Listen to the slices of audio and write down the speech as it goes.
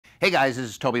Hey guys, this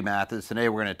is Toby Mathis. Today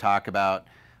we're going to talk about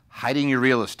hiding your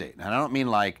real estate. And I don't mean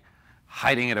like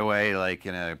hiding it away like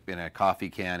in a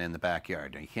coffee can in the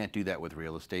backyard. Now, you can't do that with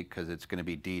real estate because it's going to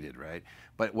be deeded, right?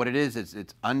 But what it is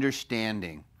it's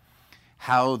understanding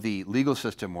how the legal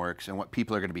system works and what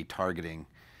people are going to be targeting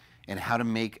and how to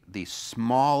make the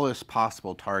smallest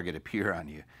possible target appear on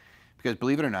you. Because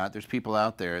believe it or not, there's people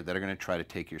out there that are going to try to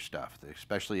take your stuff,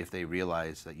 especially if they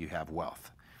realize that you have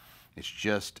wealth. It's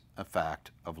just a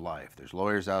fact of life. There's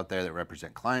lawyers out there that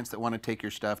represent clients that want to take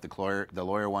your stuff. The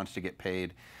lawyer wants to get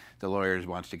paid. The lawyer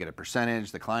wants to get a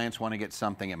percentage. The clients want to get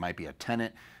something. It might be a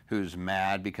tenant who's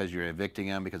mad because you're evicting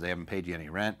them because they haven't paid you any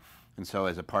rent. And so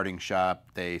as a parting shot,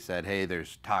 they said, hey,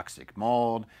 there's toxic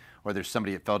mold, or there's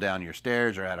somebody that fell down your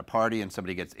stairs or at a party and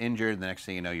somebody gets injured. And the next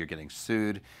thing you know, you're getting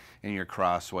sued and you're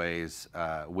crossways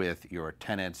with your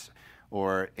tenants,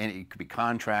 or it could be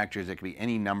contractors. It could be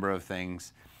any number of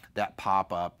things that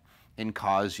pop up and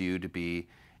cause you to be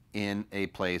in a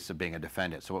place of being a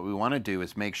defendant. So what we want to do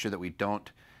is make sure that we don't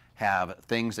have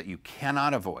things that you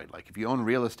cannot avoid. Like if you own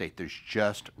real estate, there's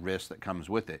just risk that comes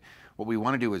with it. What we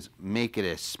want to do is make it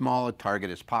as small a target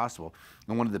as possible.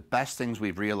 And one of the best things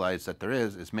we've realized that there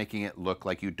is making it look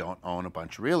like you don't own a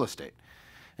bunch of real estate.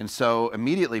 And so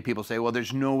immediately people say, well,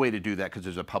 there's no way to do that because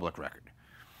there's a public record,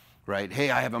 right? Hey,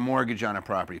 I have a mortgage on a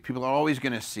property. People are always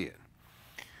going to see it.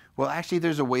 Well, actually,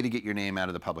 there's a way to get your name out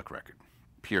of the public record,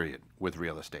 period, with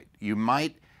real estate. You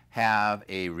might have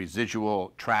a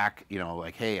residual track,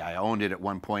 like, hey, I owned it at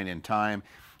one point in time,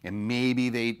 and maybe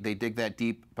they dig that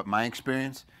deep, but my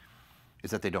experience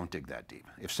is that they don't dig that deep.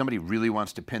 If somebody really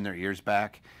wants to pin their ears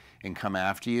back and come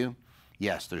after you,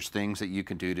 yes, there's things that you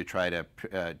can do to try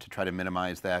to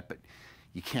minimize that, but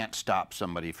you can't stop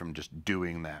somebody from just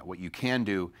doing that. What you can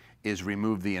do is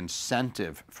remove the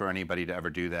incentive for anybody to ever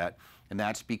do that. And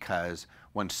that's because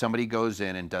when somebody goes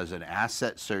in and does an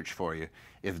asset search for you,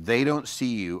 if they don't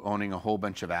see you owning a whole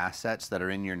bunch of assets that are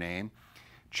in your name,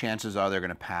 chances are they're going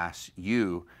to pass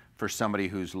you for somebody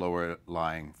who's lower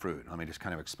lying fruit. Let me just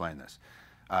kind of explain this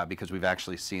because we've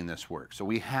actually seen this work. So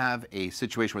we have a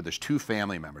situation where there's two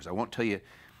family members. I won't tell you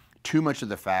too much of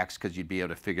the facts because you'd be able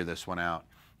to figure this one out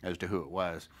as to who it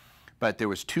was. But there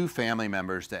was two family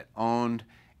members that owned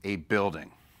a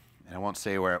building. And I won't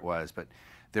say where it was, but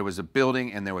there was a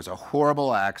building and there was a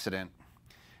horrible accident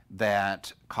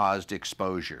that caused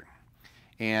exposure.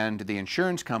 And the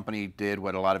insurance company did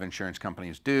what a lot of insurance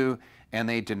companies do, and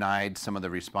they denied some of the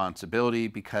responsibility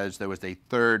because there was a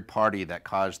third party that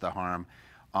caused the harm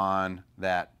on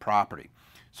that property.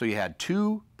 So you had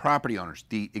two property owners,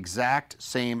 the exact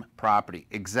same property,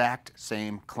 exact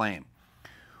same claim.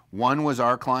 One was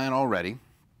our client already,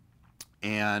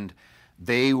 and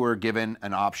they were given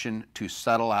an option to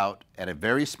settle out at a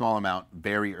very small amount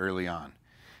very early on.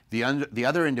 The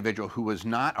other individual, who was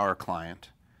not our client,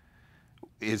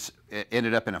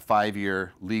 ended up in a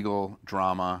 5-year legal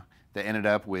drama that ended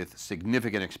up with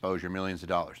significant exposure, millions of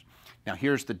dollars. Now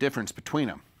here's the difference between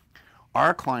them.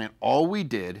 Our client, all we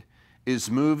did is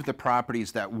move the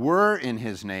properties that were in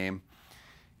his name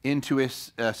into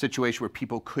a situation where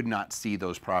people could not see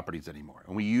those properties anymore.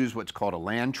 And we use what's called a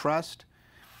land trust.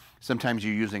 Sometimes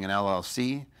you're using an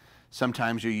LLC.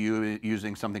 Sometimes you're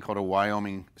using something called a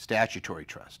Wyoming statutory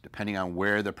trust, depending on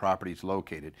where the property is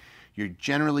located. You're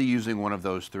generally using one of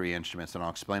those three instruments, and I'll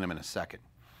explain them in a second.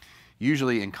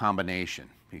 Usually in combination,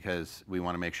 because we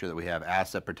want to make sure that we have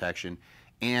asset protection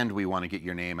and we want to get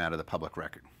your name out of the public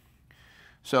record.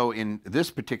 So in this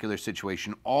particular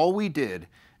situation, all we did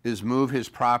is move his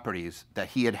properties that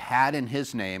he had in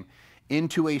his name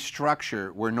into a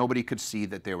structure where nobody could see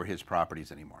that they were his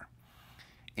properties anymore.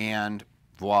 And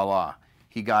voila,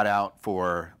 he got out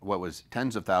for what was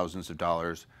tens of thousands of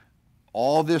dollars.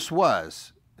 All this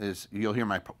is, you'll hear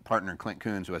my partner Clint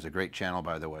Coons, who has a great channel,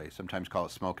 by the way, sometimes call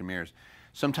it smoke and mirrors.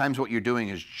 Sometimes what you're doing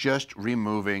is just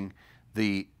removing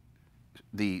the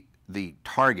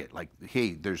target, like,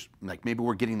 hey, there's like, maybe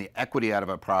we're getting the equity out of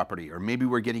a property, or maybe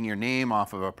we're getting your name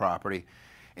off of a property,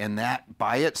 and that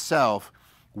by itself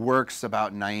works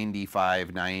about 90 to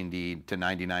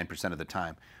 99% of the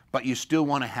time. But you still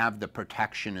want to have the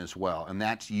protection as well, and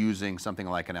that's using something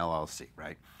like an LLC,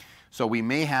 right? So we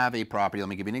may have a property, let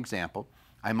me give you an example.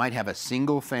 I might have a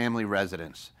single family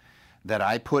residence that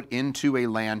I put into a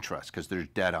land trust because there's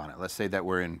debt on it. Let's say that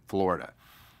we're in Florida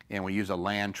and we use a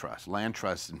land trust. Land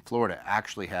trusts in Florida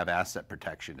actually have asset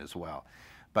protection as well.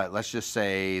 But let's just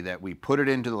say that we put it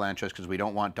into the land trust because we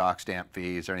don't want doc stamp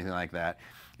fees or anything like that,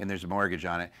 and there's a mortgage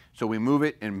on it. So we move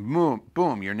it and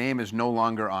boom, your name is no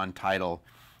longer on title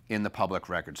in the public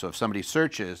record. So if somebody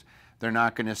searches, they're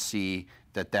not going to see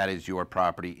that that is your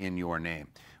property in your name.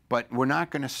 But we're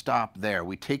not going to stop there.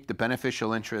 We take the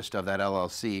beneficial interest of that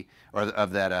LLC or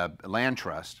of that land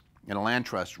trust. And a land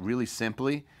trust, really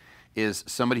simply, is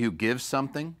somebody who gives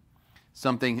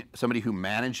somebody who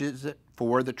manages it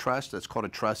for the trust. That's called a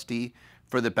trustee,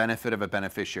 for the benefit of a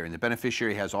beneficiary. And the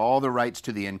beneficiary has all the rights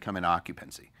to the income and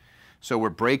occupancy. So we're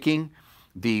breaking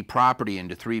the property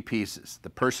into three pieces: the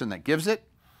person that gives it,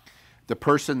 the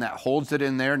person that holds it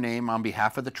in their name on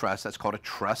behalf of the trust, that's called a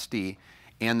trustee,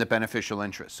 and the beneficial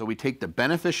interest. So we take the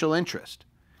beneficial interest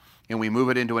and we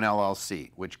move it into an LLC,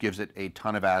 which gives it a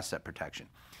ton of asset protection.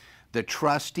 The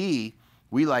trustee,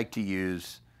 we like to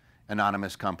use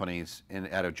anonymous companies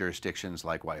out of jurisdictions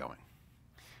like Wyoming.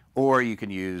 Or you can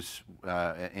use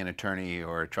an attorney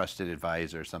or a trusted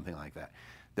advisor or something like that.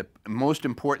 The most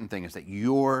important thing is that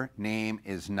your name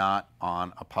is not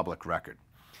on a public record.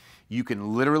 You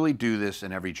can literally do this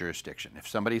in every jurisdiction. If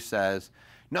somebody says,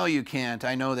 no, you can't,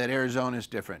 I know that Arizona is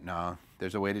different. No,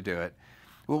 there's a way to do it.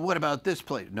 Well, what about this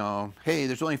place? No. Hey,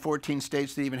 there's only 14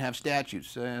 states that even have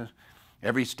statutes.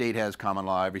 Every state has common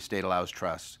law. Every state allows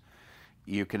trusts.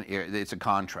 It's a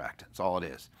contract. That's all it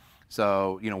is.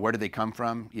 So, where do they come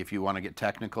from? If you want to get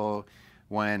technical,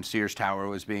 when Sears Tower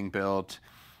was being built,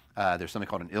 there's something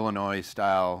called an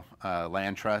Illinois-style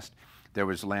land trust. There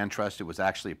was land trust. It was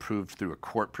actually approved through a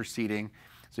court proceeding,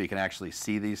 so you can actually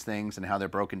see these things and how they're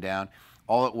broken down.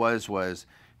 All it was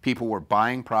people were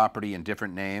buying property in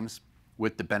different names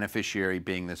with the beneficiary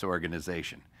being this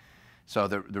organization. So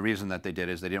the reason that they did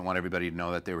is they didn't want everybody to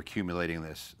know that they were accumulating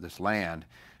this land,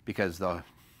 because the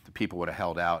people would have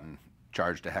held out and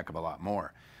charged a heck of a lot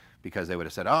more, because they would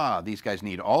have said, these guys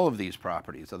need all of these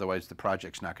properties, otherwise the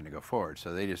project's not going to go forward.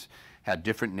 So they just had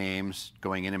different names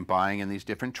going in and buying in these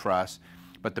different trusts,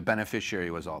 but the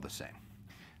beneficiary was all the same.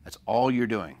 That's all you're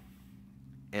doing.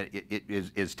 It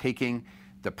is taking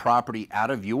the property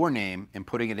out of your name and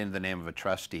putting it into the name of a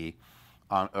trustee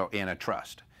in a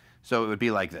trust. So it would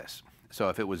be like this. So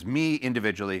if it was me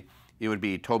individually, it would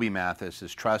be Toby Mathis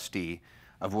as trustee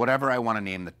of whatever I want to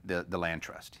name the land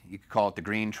trust. You could call it the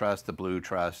green trust, the blue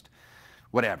trust,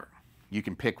 whatever. You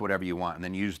can pick whatever you want and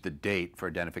then use the date for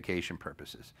identification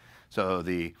purposes. So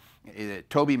the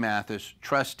Toby Mathis,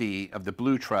 trustee of the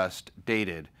blue trust,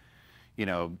 dated,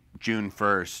 June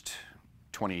 1st,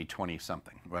 2020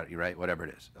 something, right? Whatever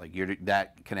it is.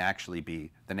 That can actually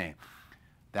be the name.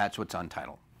 That's what's on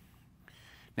title.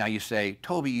 Now you say,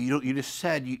 Toby, you just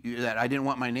said that I didn't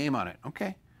want my name on it.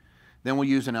 Okay. Then we'll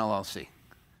use an LLC.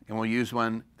 And we'll use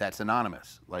one that's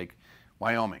anonymous, like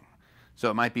Wyoming. So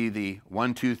it might be the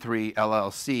 123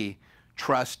 LLC,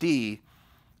 trustee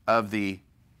of the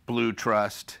blue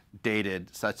trust,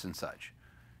 dated such and such.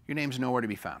 Your name's nowhere to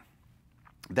be found.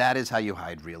 That is how you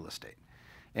hide real estate.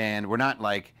 And we're not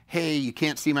like, hey, you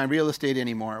can't see my real estate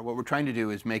anymore. What we're trying to do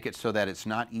is make it so that it's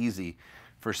not easy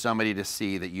for somebody to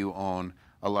see that you own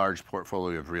a large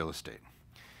portfolio of real estate.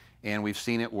 And we've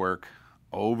seen it work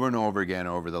over and over again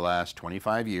over the last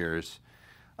 25 years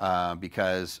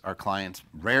because our clients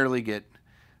rarely get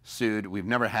sued. We've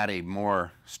never had a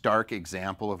more stark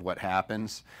example of what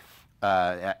happens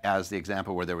as the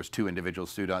example where there was two individuals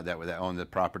sued that owned the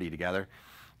property together,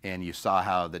 and you saw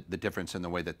how the difference in the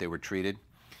way that they were treated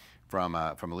from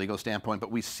a legal standpoint.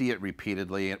 But we see it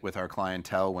repeatedly with our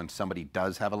clientele when somebody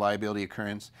does have a liability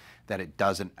occurrence, that it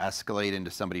doesn't escalate into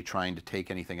somebody trying to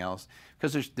take anything else.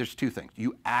 Because there's two things.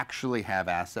 You actually have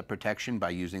asset protection by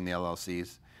using the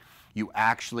LLCs. You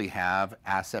actually have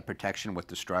asset protection with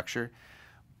the structure.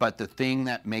 But the thing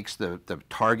that makes the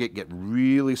target get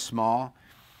really small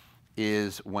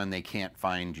is when they can't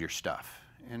find your stuff.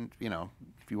 And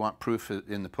if you want proof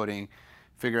in the pudding,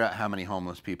 figure out how many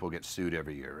homeless people get sued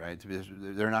every year, right?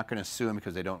 They're not going to sue them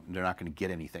because they're not going to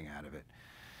get anything out of it.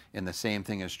 And the same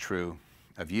thing is true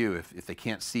of you. If they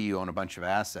can't see you own a bunch of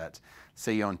assets,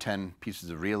 say you own 10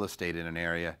 pieces of real estate in an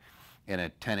area, and a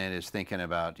tenant is thinking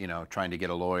about, trying to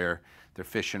get a lawyer, they're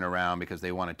fishing around because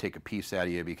they want to take a piece out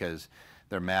of you because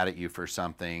they're mad at you for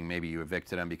something. Maybe you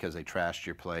evicted them because they trashed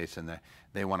your place, and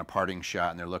they want a parting shot,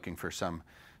 and they're looking for some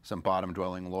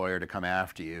bottom-dwelling lawyer to come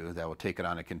after you that will take it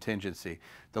on a contingency.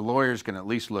 The lawyer's going to at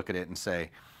least look at it and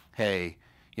say, hey,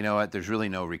 you know what, there's really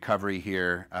no recovery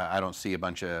here. I don't see a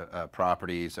bunch of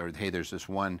properties, or hey, there's this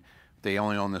one, they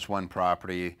only own this one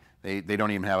property. They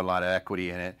don't even have a lot of equity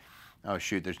in it. Oh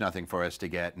shoot, there's nothing for us to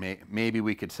get. Maybe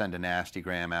we could send a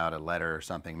nastygram out, a letter or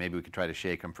something. Maybe we could try to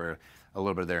shake them for a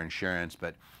little bit of their insurance,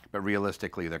 but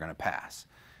realistically they're going to pass.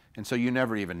 And so you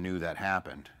never even knew that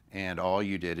happened. And all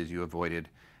you did is you avoided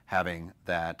having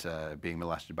that, being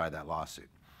molested by that lawsuit.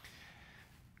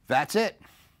 That's it.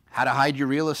 How to hide your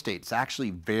real estate. It's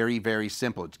actually very, very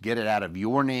simple. It's get it out of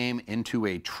your name into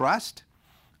a trust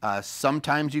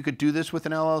Sometimes you could do this with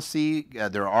an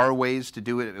LLC. There are ways to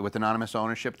do it with anonymous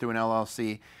ownership through an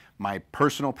LLC. My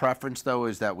personal preference, though,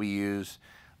 is that we use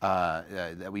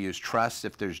trusts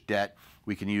if there's debt.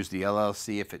 We can use the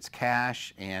LLC if it's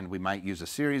cash, and we might use a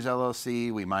series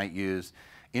LLC. We might use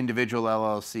individual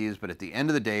LLCs, but at the end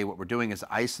of the day, what we're doing is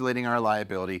isolating our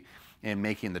liability and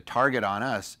making the target on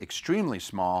us extremely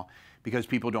small because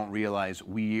people don't realize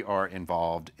we are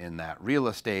involved in that real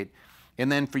estate.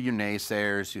 And then for you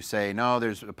naysayers who say, no,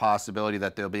 there's a possibility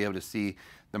that they'll be able to see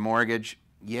the mortgage.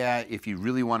 Yeah, if you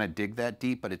really want to dig that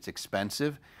deep, but it's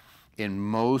expensive. And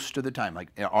most of the time, like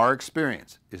our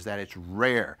experience is that it's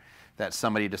rare that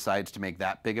somebody decides to make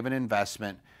that big of an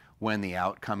investment when the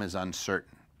outcome is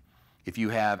uncertain. If you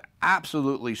have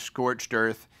absolutely scorched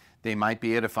earth, they might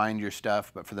be able to find your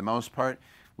stuff, but for the most part,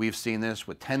 we've seen this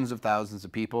with tens of thousands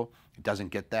of people. It doesn't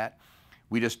get that.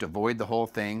 We just avoid the whole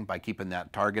thing by keeping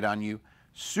that target on you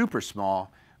super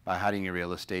small, by hiding your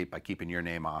real estate, by keeping your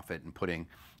name off it and putting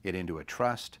it into a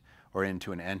trust or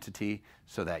into an entity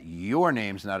so that your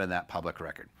name's not in that public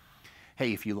record.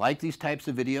 Hey, if you like these types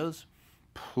of videos,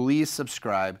 please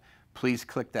subscribe. Please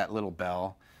click that little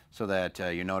bell so that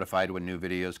you're notified when new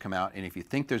videos come out. And if you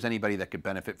think there's anybody that could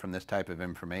benefit from this type of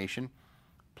information,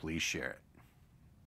 please share it.